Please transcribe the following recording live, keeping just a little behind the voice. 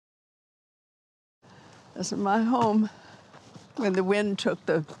This is my home. When the wind took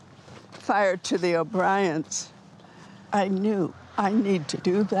the fire to the O'Briens, I knew I need to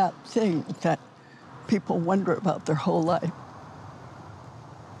do that thing that people wonder about their whole life.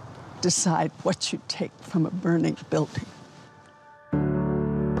 Decide what you take from a burning building.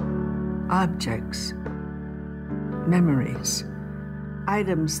 Objects, memories,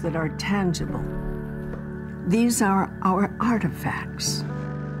 items that are tangible. These are our artifacts,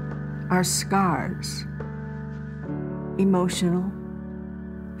 our scars, emotional,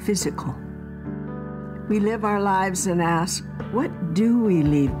 physical. We live our lives and ask, what do we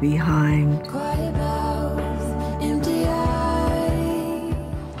leave behind? Quiet mouth, empty eye.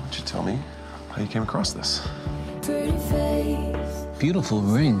 Why don't you tell me how you came across this? Pretty face. Beautiful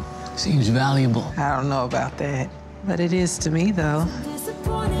ring. Seems valuable. I don't know about that, but it is to me, though.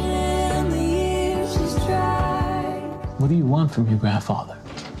 Disappointed in the years she's tried. What do you want from your grandfather?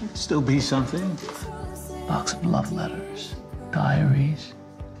 Still be something. Box of love letters, diaries,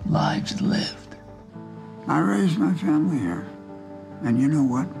 lives lived. I raised my family here. And you know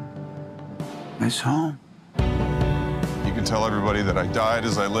what? It's home. You can tell everybody that I died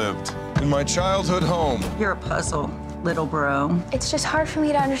as I lived in my childhood home. You're a puzzle, little bro. It's just hard for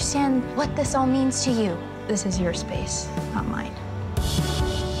me to understand what this all means to you. This is your space, not mine.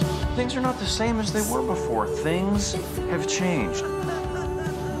 Things are not the same as they were before. Things have changed.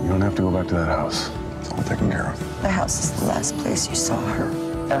 You don't have to go back to that house. It's all taken care of. The house is the last place you saw her.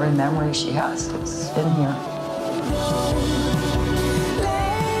 Every memory she has is in here.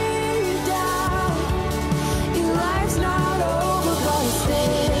 Lay down. Your life's not over, but it's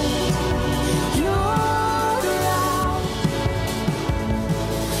there. You're around.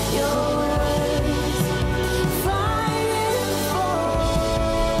 Your words fighting for.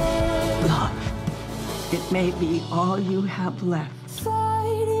 Love. It may be all you have left.